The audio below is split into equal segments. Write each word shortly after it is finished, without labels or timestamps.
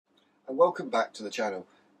and welcome back to the channel.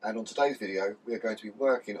 And on today's video we are going to be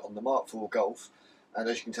working on the Mark IV Golf, and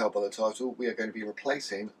as you can tell by the title, we are going to be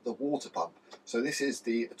replacing the water pump. So this is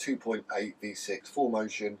the 2.8 V6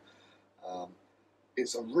 4Motion.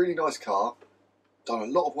 It's a really nice car, done a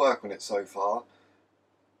lot of work on it so far,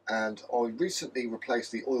 and I recently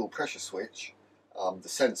replaced the oil pressure switch, the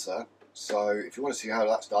sensor. So if you want to see how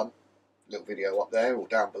that's done, little video up there or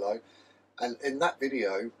down below. And in that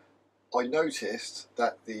video I noticed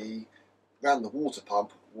that around the water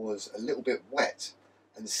pump was a little bit wet,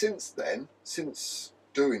 and since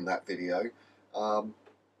doing that video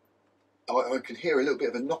I could hear a little bit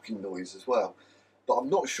of a knocking noise as well, but I'm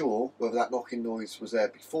not sure whether that knocking noise was there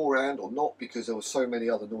beforehand or not, because there were so many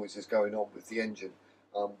other noises going on with the engine,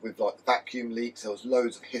 with like the vacuum leaks. There was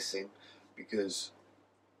loads of hissing because,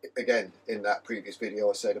 again, in that previous video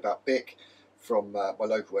I said about Bick from my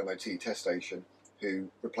local MOT test station, who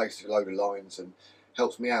replaced a load of lines and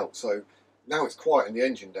helps me out. So now it's quieting the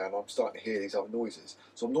engine down, I'm starting to hear these other noises.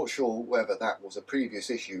 So I'm not sure whether that was a previous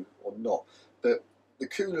issue or not, but the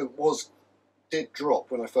coolant did drop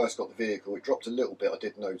when I first got the vehicle. It dropped a little bit, I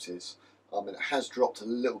did notice, and it has dropped a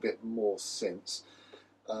little bit more since.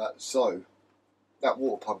 So that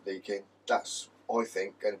water pump leaking, that's, I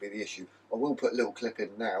think, going to be the issue. I will put a little clip in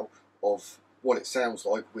now of what it sounds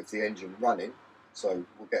like with the engine running, so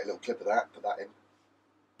we'll get a little clip of that, put that in.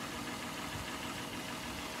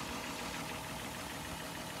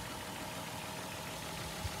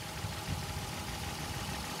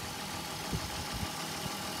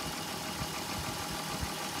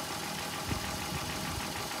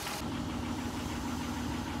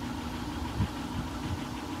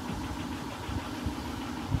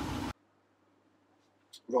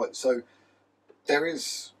 Right, so there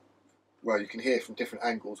is, well, you can hear from different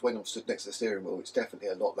angles. When I'm stood next to the steering wheel, it's definitely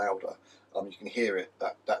a lot louder. You can hear it,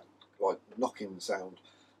 that like knocking sound.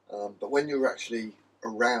 But when you're actually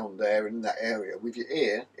around there in that area with your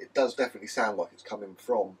ear, it does definitely sound like it's coming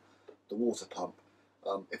from the water pump.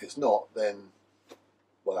 If it's not, then,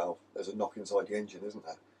 well, there's a knock inside the engine, isn't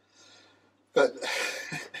there? But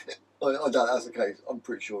I doubt that's the case. I'm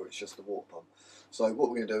pretty sure it's just the water pump. So what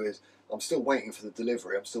we're going to do is, I'm still waiting for the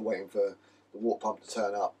delivery. I'm still waiting for the water pump to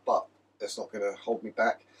turn up, but that's not going to hold me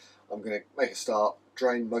back. I'm going to make a start,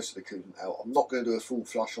 drain most of the coolant out. I'm not going to do a full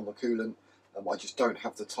flush on the coolant. I just don't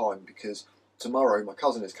have the time, because tomorrow my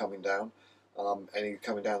cousin is coming down, and he's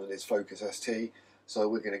coming down in his Focus ST. So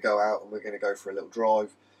we're going to go out and we're going to go for a little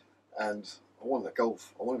drive. And I want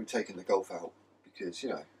to be taking the Golf out, because, you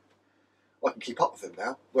know, I can keep up with him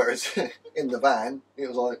now. Whereas in the van, it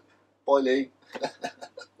was like, bye Lee.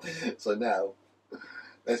 So now,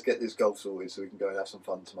 let's get this Golf sorted so we can go and have some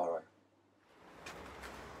fun tomorrow.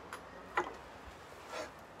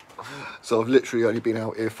 So I've literally only been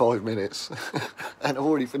out here 5 minutes and I've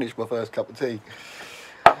already finished my first cup of tea.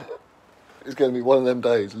 It's going to be one of them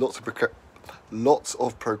days. Lots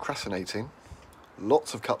of procrastinating,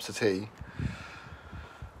 lots of cups of tea,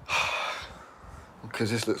 because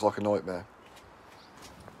this looks like a nightmare.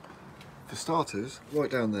 For starters, right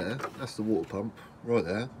down there, that's the water pump, right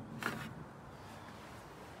there.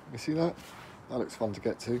 You see that? That looks fun to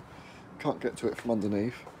get to. Can't get to it from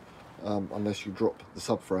underneath, unless you drop the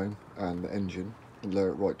subframe and the engine and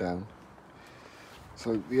lower it right down.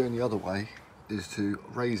 So the only other way is to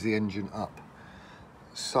raise the engine up.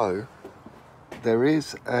 So there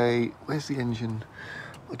is a, where's the engine?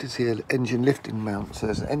 I did see an engine lifting mount. So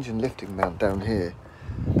there's an engine lifting mount down here.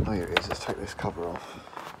 Oh, here it is. Let's take this cover off.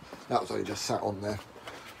 That was only just sat on there,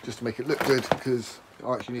 just to make it look good, because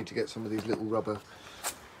I actually need to get some of these little rubber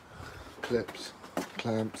clips,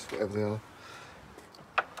 clamps, whatever they are.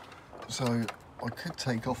 So I could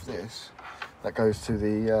take off this, that goes to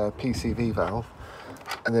the PCV valve,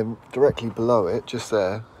 and then directly below it, just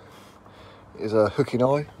there, is a hooking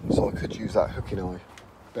eye, so I could use that hooking eye.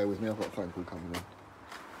 Bear with me, I've got a phone call coming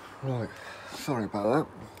in. Right, sorry about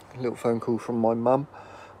that. A little phone call from my mum.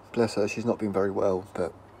 Bless her, she's not been very well,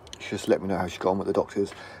 but she just let me know how she got on with the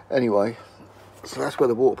doctors. Anyway, so that's where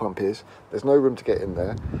the water pump is. There's no room to get in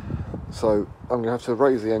there, so I'm going to have to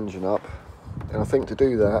raise the engine up, and I think to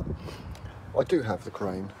do that, I do have the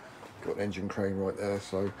crane. Got an engine crane right there,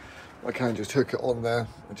 so I can just hook it on there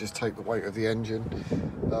and just take the weight of the engine.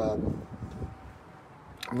 I'm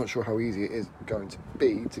not sure how easy it is going to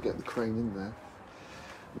be to get the crane in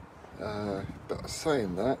there. But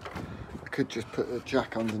saying that, I could just put a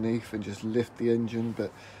jack underneath and just lift the engine,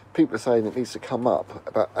 but people are saying it needs to come up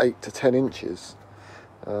about 8 to 10 inches,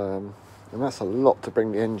 and that's a lot to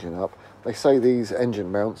bring the engine up. They say these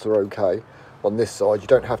engine mounts are okay on this side, you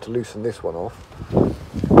don't have to loosen this one off,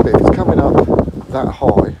 but if it's coming up that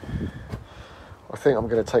high, I think I'm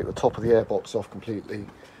going to take the top of the airbox off completely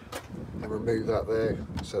and remove that there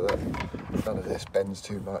so that none of this bends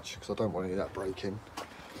too much, because I don't want any of that breaking.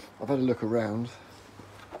 I've had a look around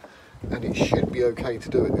and it should be okay to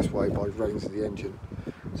do it this way by raising the engine.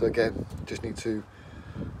 So again, just need to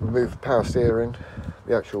remove the power steering,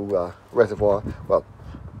 the actual reservoir, well,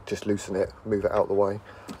 just loosen it, move it out of the way.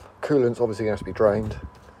 Coolant's obviously going to have to be drained.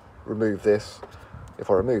 Remove this.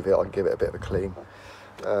 If I remove it, I can give it a bit of a clean.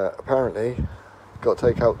 Apparently, got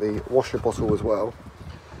to take out the washer bottle as well,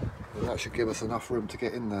 and that should give us enough room to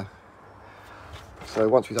get in there. So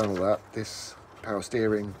once we've done all that, this power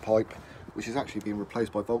steering pipe, which has actually been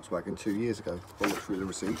replaced by Volkswagen 2 years ago, I looked through the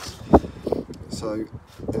receipts. So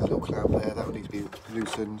there's a little clamp there, that will need to be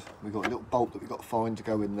loosened. We've got a little bolt that we've got to find to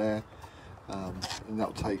go in there, and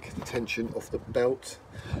that'll take the tension off the belt.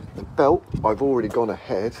 The belt, I've already gone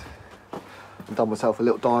ahead and done myself a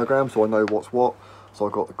little diagram so I know what's what. So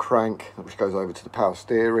I've got the crank, which goes over to the power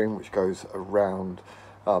steering, which goes around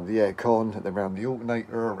the aircon, and then around the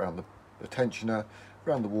alternator, around the tensioner,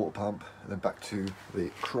 around the water pump, and then back to the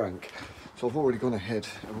crank. So I've already gone ahead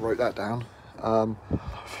and wrote that down.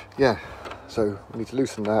 Yeah, so we need to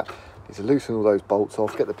loosen that, need to loosen all those bolts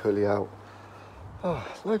off, get the pulley out. Oh,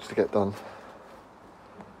 loads to get done.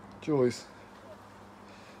 Joys.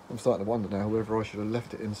 I'm starting to wonder now whether I should have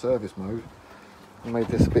left it in service mode and made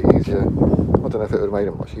this a bit easier. I don't know if it would have made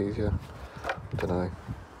it much easier. I don't know.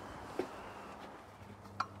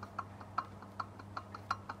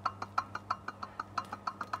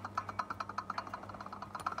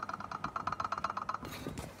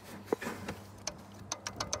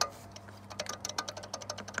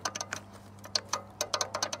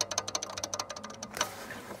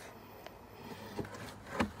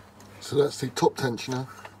 So that's the top tensioner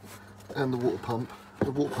and the water pump.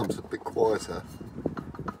 The water pump's a bit quieter,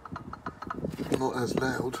 not as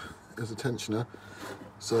loud as the tensioner,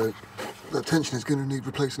 so that tensioner is going to need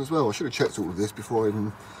replacing as well. I should have checked all of this before I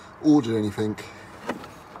even ordered anything.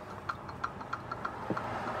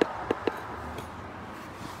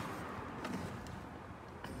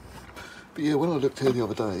 But yeah, when I looked here the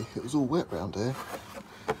other day, it was all wet round here,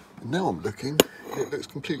 and now I'm looking, it looks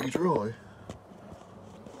completely dry.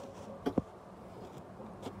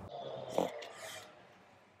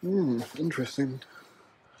 Interesting.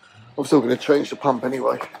 I'm still going to change the pump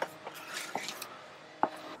anyway.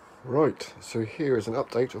 Right, so here is an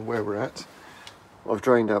update of where we're at. I've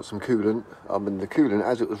drained out some coolant, and the coolant,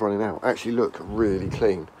 as it was running out, actually looked really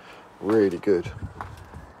clean, really good,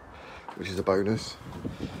 which is a bonus.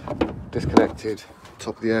 Disconnected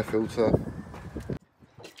top of the air filter.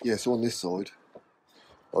 Yeah, so on this side,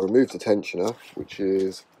 I removed the tensioner, which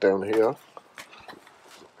is down here,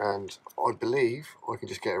 and I believe I can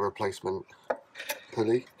just get a replacement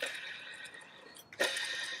pulley.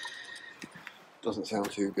 Doesn't sound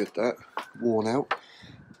too good, that. Worn out.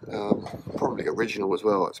 Probably original as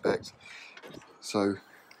well, I expect. So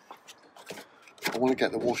I want to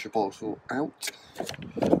get the washer bottle out.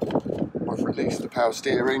 I've released the power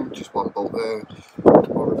steering, just one bolt there.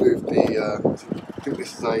 I removed the, I think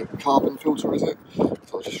this is a carbon filter, is it?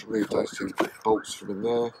 So I just removed those two bolts from in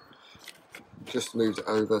there. Just moved it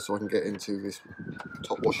over so I can get into this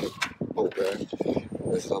top washer bolt there.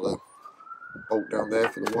 There's another bolt down there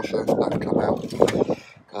for the washer, that can come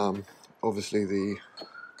out. Obviously the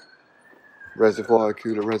reservoir,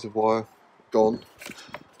 cooler reservoir, gone.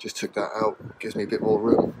 Just took that out, gives me a bit more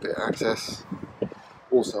room, a bit of access.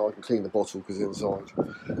 Also I can clean the bottle because inside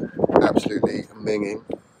absolutely minging.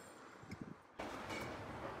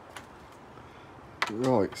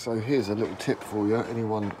 Right, so here's a little tip for you,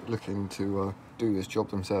 anyone looking to do this job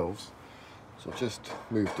themselves. So I've just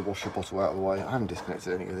moved the washer bottle out of the way. I haven't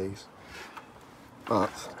disconnected any of these,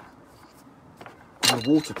 but on the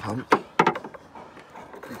water pump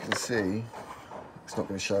you can see, it's not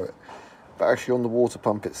going to show it, but actually on the water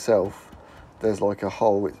pump itself there's like a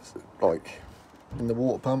hole, it's like in the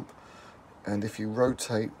water pump, and if you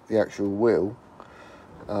rotate the actual wheel,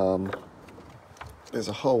 there's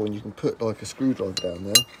a hole and you can put like a screwdriver down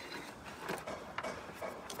there,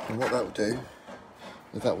 and what that will do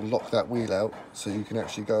is that will lock that wheel out so you can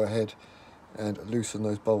actually go ahead and loosen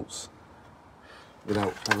those bolts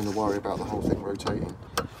without having to worry about the whole thing rotating.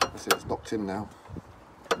 That's it, it's locked in now.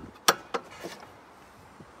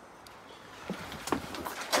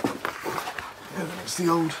 Yeah, it's the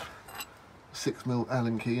old 6mm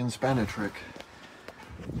Allen key and spanner trick.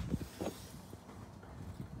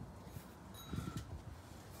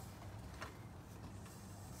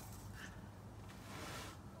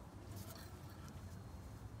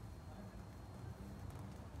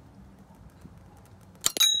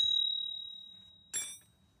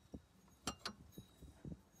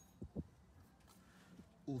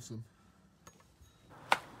 Awesome.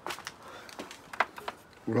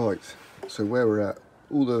 Right, so where we're at,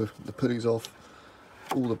 all the pulleys off,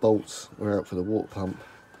 all the bolts are out for the water pump.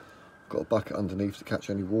 Got a bucket underneath to catch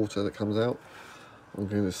any water that comes out. I'm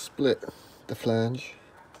going to split the flange,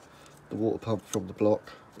 the water pump from the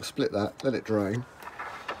block, split that, let it drain,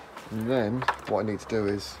 and then what I need to do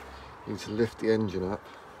is I need to lift the engine up.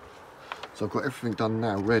 So I've got everything done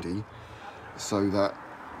now ready so that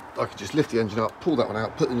I can just lift the engine up, pull that one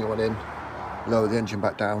out, put the new one in, lower the engine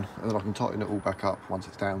back down, and then I can tighten it all back up once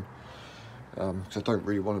it's down. So I don't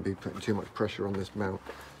really want to be putting too much pressure on this mount.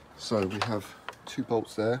 So we have 2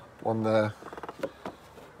 bolts there, one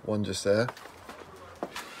one just there.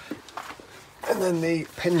 And then the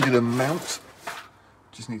pendulum mount,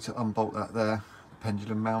 just need to unbolt that there, the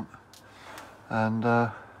pendulum mount,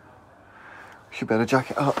 and should be able to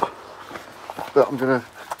jack it up. But I'm going to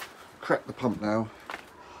crack the pump now,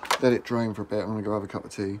 let it drain for a bit. I'm going to go have a cup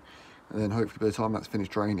of tea, and then hopefully by the time that's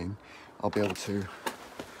finished draining, I'll be able to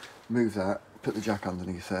move that, put the jack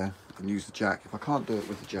underneath there, and use the jack. If I can't do it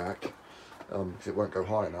with the jack, because it won't go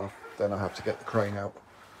high enough, then I have to get the crane out.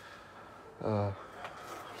 Right,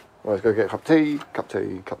 let's go get a cup of tea, cup of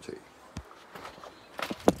tea, cup of tea.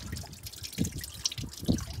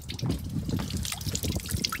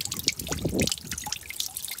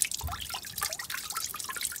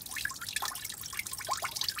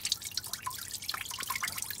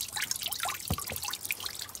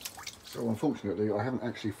 So unfortunately I haven't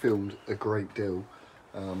actually filmed a great deal,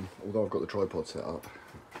 although I've got the tripod set up.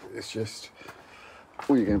 It's just,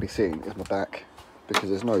 all you're going to be seeing is my back, because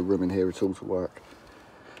there's no room in here at all to work.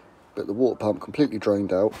 But the water pump completely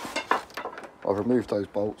drained out. I've removed those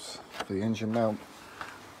bolts for the engine mount.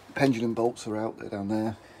 Pendulum bolts are out, they're down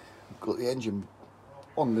there. I've got the engine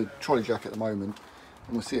on the trolley jack at the moment,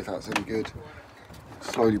 and we'll see if that's any good.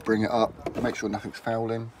 Slowly bring it up, make sure nothing's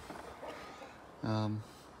fouling. And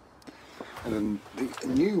then the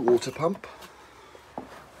new water pump,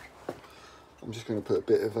 I'm just going to put a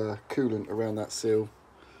bit of coolant around that seal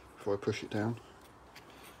before I push it down,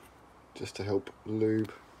 just to help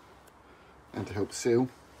lube and to help seal.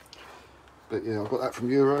 But yeah, I got that from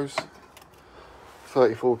Euros,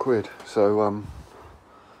 34 quid. So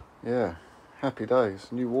yeah, happy days.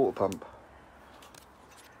 New water pump.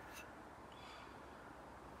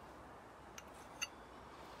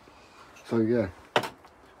 So yeah,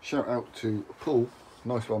 shout out to Paul,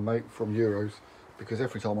 nice one mate, from Euros, because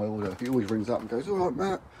every time I order he always rings up and goes, "Alright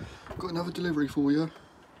Matt, got another delivery for you."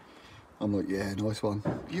 I'm like, "Yeah, nice one.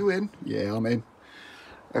 You in?" "Yeah, I'm in."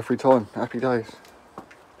 Every time, happy days.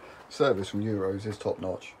 Service from Euros is top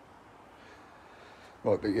notch.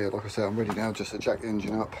 Right, but yeah, like I said, I'm ready now just to jack the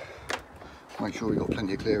engine up, make sure we've got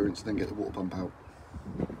plenty of clearance, then get the water pump out.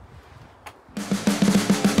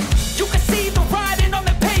 You can see the riding on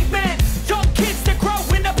the pavement. Young kids, they're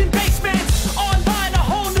growing up in basements. Online, a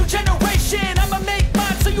whole new generation. I'ma make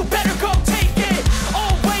mine, so you better go take it.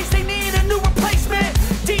 Always they need a new replacement.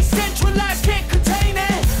 Decentralized, can't contain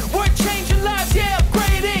it. We're changing lives, yeah,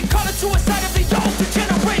 upgrading. Call it suicide of the older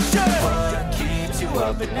generation. What keeps you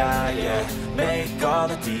up at night, yeah? Make all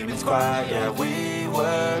the demons quiet, yeah. We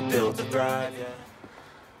were built to thrive, yeah.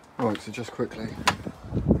 Right, so just quickly,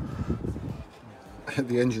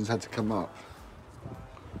 the engines had to come up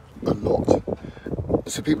a lot.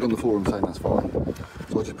 So people on the forum saying that's fine.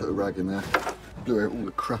 So I just put a rag in there, blew out all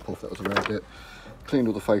the crap off that was around it, cleaned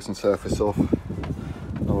all the face and surface off.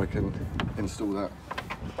 Now I can install that.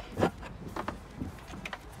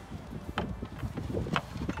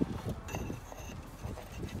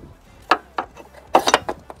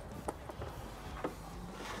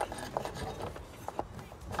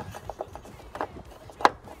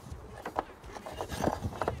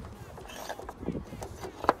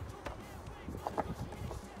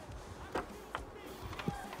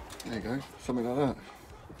 There you go, something like that.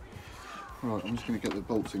 Right, I'm just going to get the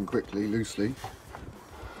bolts in quickly, loosely,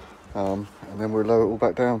 and then we'll lower it all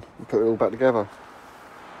back down and put it all back together.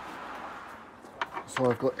 So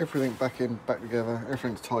I've got everything back together,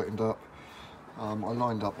 everything's tightened up. I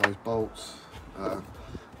lined up those bolts.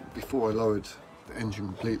 Before I lowered the engine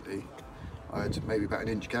completely, I had maybe about an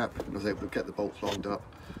inch gap, and I was able to get the bolts lined up,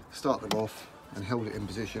 start them off, and held it in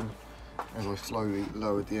position as I slowly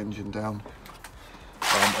lowered the engine down.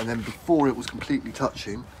 And then before it was completely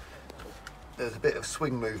touching, there's a bit of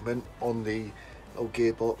swing movement on the old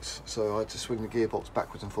gearbox, so I had to swing the gearbox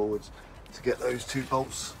backwards and forwards to get those 2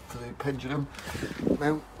 bolts for the pendulum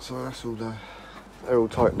mount. So that's all they're all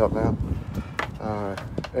tightened up now.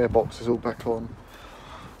 Airbox is all back on,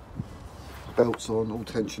 belts on, all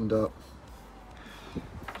tensioned up.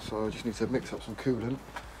 So I just need to mix up some coolant,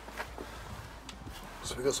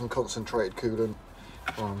 So we've got some concentrated coolant.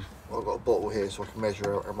 I've got a bottle here so I can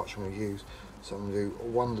measure out how much I'm going to use. So I'm going to do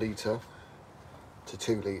 1 litre to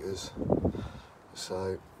 2 litres.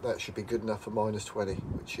 So that should be good enough for -20,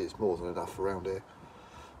 which is more than enough around here.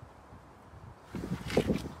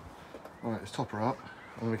 Right, let's top her up.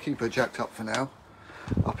 I'm going to keep her jacked up for now,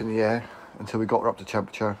 up in the air, until we got her up to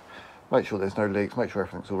temperature. Make sure there's no leaks, make sure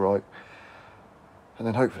everything's alright. And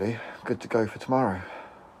then hopefully, good to go for tomorrow.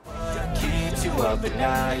 Keeps you up at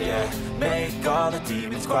night, yeah. Make all the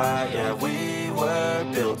demons quiet, yeah. We were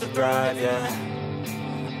built to thrive, yeah.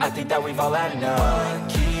 I think that we've all had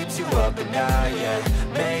enough. Keeps you up at night, yeah.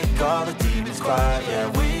 Make all the demons quiet, yeah.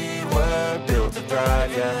 We were built to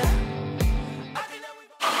thrive, yeah.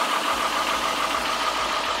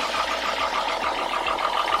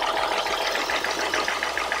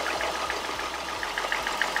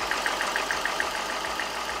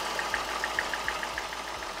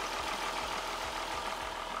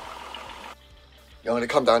 I'm going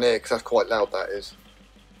to come down here because that's quite loud, that is.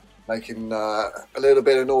 Making a little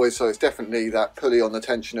bit of noise, so it's definitely that pulley on the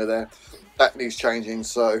tensioner there. That needs changing,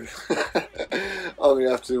 so I'm going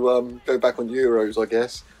to have to go back on Euros, I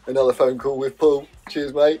guess. Another phone call with Paul.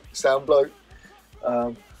 Cheers, mate. Sound bloke.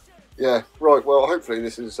 Yeah, right, well, hopefully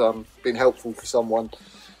this has been helpful for someone.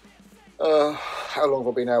 How long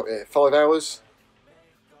have I been out here? 5 hours?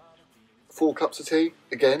 4 cups of tea?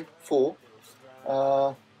 Again, 4.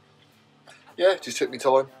 Yeah, just took me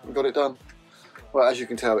time and got it done. Well, as you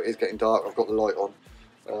can tell, it is getting dark. I've got the light on.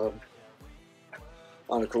 I'm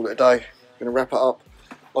going to call it a day. Going to wrap it up.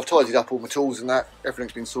 I've tidied up all my tools and that.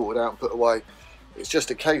 Everything's been sorted out and put away. It's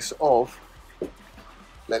just a case of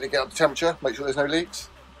letting it get up to temperature, make sure there's no leaks,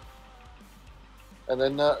 and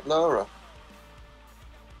then lower her.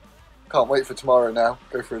 Can't wait for tomorrow now.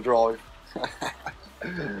 Go for a drive.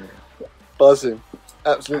 Buzzing.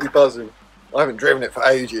 Absolutely buzzing. I haven't driven it for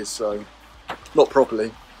ages, so not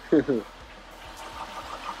properly.